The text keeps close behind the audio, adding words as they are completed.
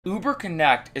Uber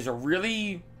Connect is a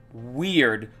really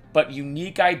weird but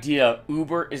unique idea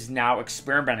Uber is now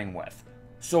experimenting with.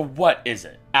 So what is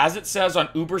it? As it says on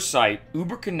Uber's site,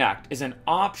 Uber Connect is an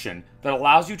option that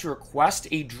allows you to request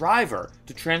a driver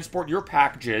to transport your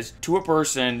packages to a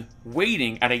person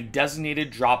waiting at a designated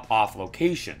drop-off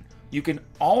location. You can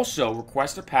also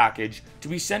request a package to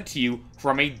be sent to you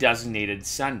from a designated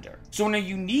sender. So in a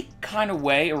unique kind of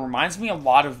way, it reminds me a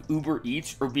lot of Uber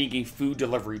Eats or being a food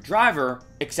delivery driver,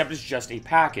 except it's just a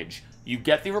package. You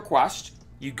get the request,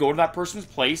 you go to that person's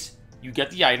place, you get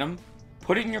the item,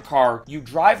 put it in your car, you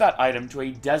drive that item to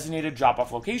a designated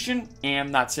drop-off location,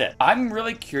 and that's it. I'm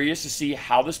really curious to see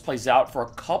how this plays out for a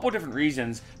couple different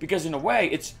reasons, because in a way,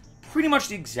 it's pretty much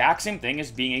the exact same thing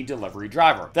as being a delivery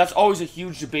driver. That's always a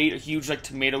huge debate, a huge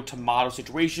tomato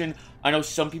situation. I know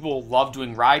some people love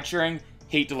doing ride sharing,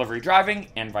 hate delivery driving,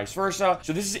 and vice versa.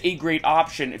 So this is a great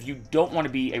option if you don't want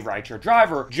to be a rideshare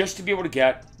driver, just to be able to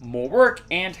get more work.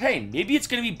 And hey, maybe it's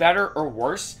going to be better or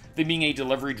worse than being a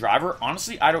delivery driver.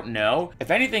 Honestly, I don't know.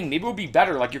 If anything, maybe it'll be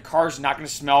better. Like your car's not going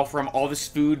to smell from all this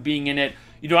food being in it.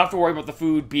 You don't have to worry about the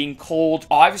food being cold.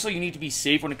 Obviously, you need to be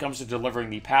safe when it comes to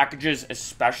delivering the packages,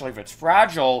 especially if it's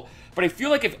fragile. But I feel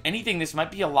like if anything, this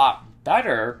might be a lot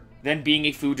better than being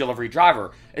a food delivery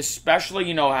driver.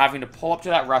 Especially, having to pull up to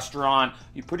that restaurant,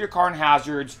 you put your car in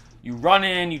hazards, you run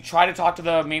in, you try to talk to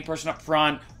the main person up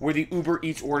front where the Uber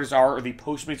Eats orders are or the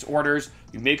Postmates orders.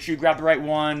 You make sure you grab the right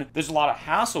one. There's a lot of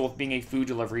hassle with being a food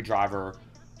delivery driver.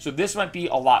 So this might be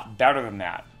a lot better than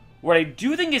that. What I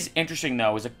do think is interesting,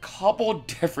 though, is a couple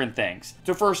different things.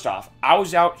 So first off, I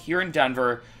was out here in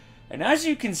Denver, and as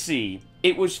you can see,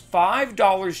 it was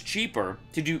 $5 cheaper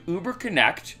to do Uber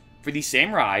Connect for the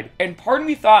same ride. And part of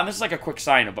me thought, and this is like a quick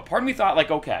sign up, but part of me thought,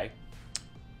 okay,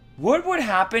 what would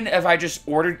happen if I just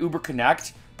ordered Uber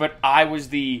Connect, but I was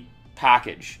the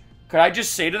package? Could I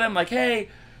just say to them, hey,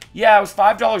 yeah, it was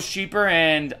 $5 cheaper,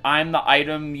 and I'm the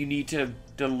item you need to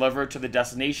deliver to the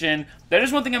destination? That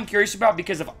is one thing I'm curious about,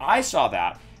 because if I saw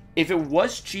that, if it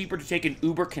was cheaper to take an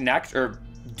Uber Connect or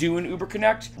do an Uber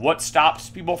Connect, what stops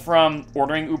people from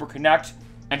ordering Uber Connect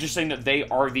and just saying that they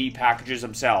are the packages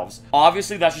themselves?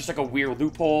 Obviously, that's just a weird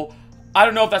loophole. I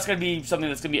don't know if that's going to be something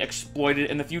that's going to be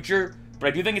exploited in the future, but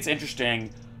I do think it's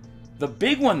interesting. The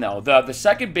big one, though, the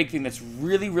second big thing that's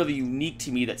really, really unique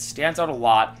to me that stands out a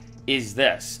lot is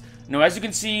this. Now, as you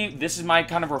can see, this is my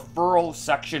kind of referral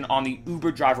section on the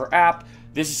Uber driver app.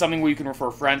 This is something where you can refer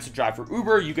friends to drive for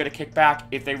Uber. You get a kickback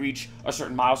if they reach a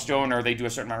certain milestone or they do a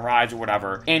certain amount of rides or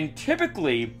whatever. And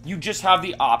typically, you just have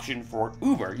the option for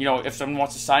Uber, if someone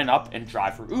wants to sign up and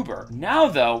drive for Uber. Now,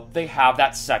 though, they have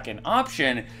that second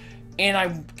option. And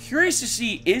I'm curious to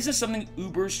see, is this something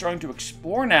Uber is starting to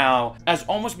explore now as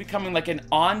almost becoming like an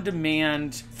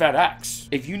on-demand FedEx?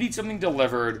 If you need something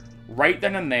delivered right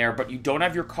then and there, but you don't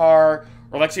have your car,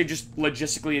 or let's say just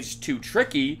logistically it's too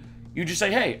tricky, you just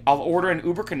say, hey, I'll order an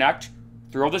Uber Connect,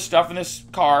 throw this stuff in this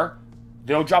car,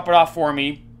 they'll drop it off for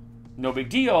me, no big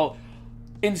deal.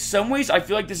 In some ways, I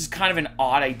feel like this is kind of an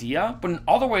odd idea, but in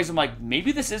other ways, I'm like,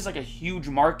 maybe this is a huge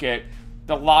market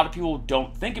that a lot of people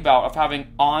don't think about, of having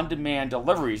on-demand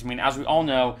deliveries. I mean, as we all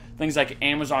know, things like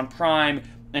Amazon Prime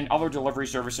and other delivery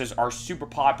services are super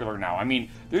popular now. I mean,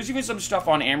 there's even some stuff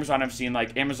on Amazon I've seen,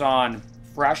 like Amazon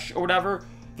Fresh or whatever,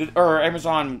 or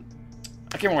Amazon,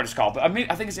 I can't remember what it's called, but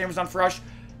I think it's Amazon Fresh,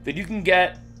 that you can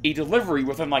get a delivery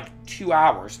within 2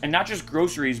 hours, and not just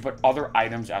groceries, but other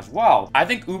items as well. I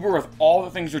think Uber, with all the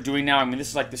things they're doing now, I mean, this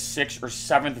is the 6th or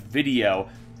 7th video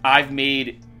I've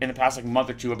made in the past month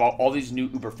or two about all these new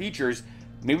Uber features.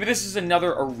 Maybe this is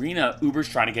another arena Uber's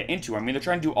trying to get into. I mean, they're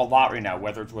trying to do a lot right now,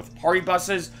 whether it's with party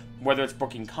buses, whether it's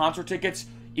booking concert tickets,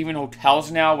 even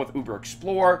hotels now with Uber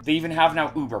Explore. They even have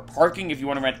now Uber parking if you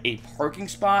want to rent a parking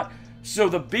spot. So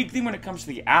the big thing when it comes to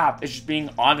the app is just being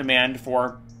on demand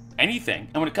for anything.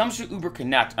 And when it comes to Uber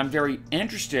Connect, I'm very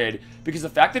interested because the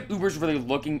fact that Uber's really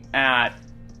looking at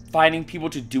finding people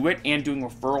to do it and doing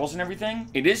referrals and everything,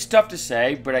 it is tough to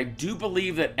say, but I do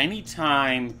believe that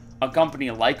anytime a company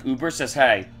like Uber says,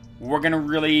 hey, we're going to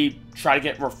really try to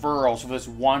get referrals for this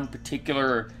one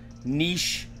particular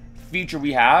niche feature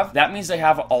we have, that means they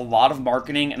have a lot of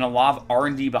marketing and a lot of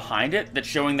R&D behind it that's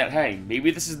showing that, hey, maybe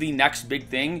this is the next big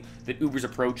thing that Uber's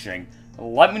approaching.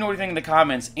 Let me know what you think in the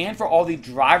comments. And for all the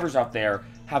drivers out there,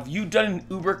 have you done an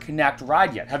Uber Connect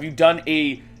ride yet? Have you done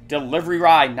a delivery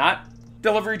ride, not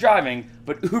delivery driving,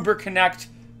 but Uber Connect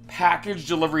package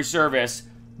delivery service?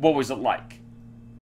 What was it like?